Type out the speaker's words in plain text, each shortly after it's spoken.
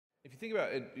if you think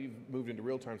about it, you've moved into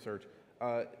real-time search.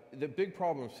 The big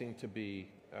problems seem to be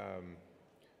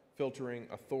filtering,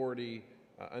 authority,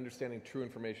 understanding true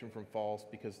information from false,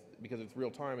 because it's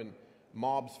real time and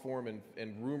mobs form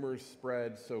and rumors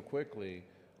spread so quickly.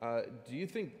 Do you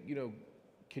think,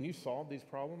 can you solve these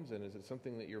problems, and is it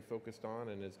something that you're focused on,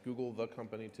 and is Google the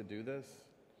company to do this?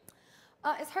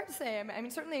 It's hard to say. I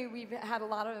mean, certainly we've had a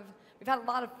lot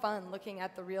of fun looking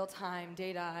at the real-time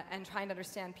data and trying to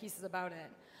understand pieces about it.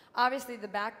 Obviously, the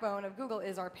backbone of Google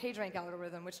is our PageRank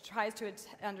algorithm, which tries to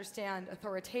understand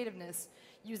authoritativeness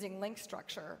using link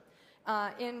structure.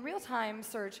 In real-time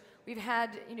search, we've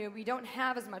had, we don't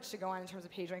have as much to go on in terms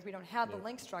of PageRank. We don't have the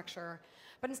link structure.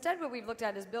 But instead, what we've looked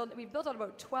at is we've built out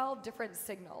about 12 different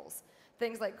signals,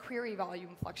 things like query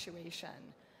volume fluctuation,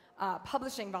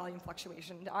 publishing volume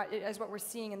fluctuation, is what we're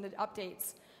seeing in the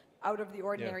updates out of the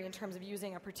ordinary in terms of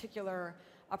using a particular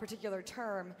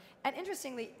term. And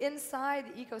interestingly, inside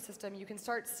the ecosystem, you can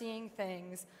start seeing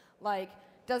things like,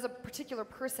 does a particular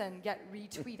person get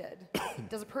retweeted?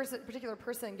 Does a particular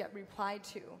person get replied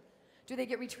to? Do they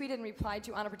get retweeted and replied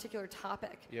to on a particular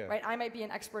topic? Right? I might be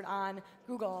an expert on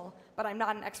Google, but I'm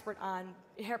not an expert on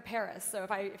Paris. So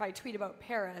if I tweet about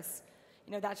Paris,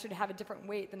 that should have a different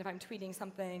weight than if I'm tweeting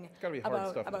something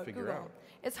about Google.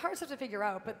 It's hard stuff to figure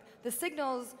out, but the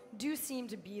signals do seem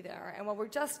to be there. And while we're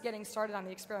just getting started on the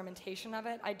experimentation of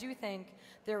it, I do think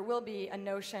there will be a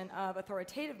notion of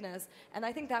authoritativeness, and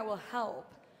I think that will help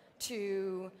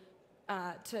to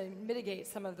mitigate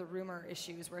some of the rumor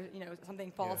issues where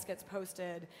something false gets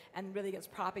posted and really gets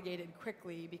propagated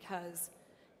quickly, because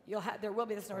there will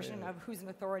be this notion of who's an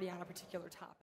authority on a particular topic.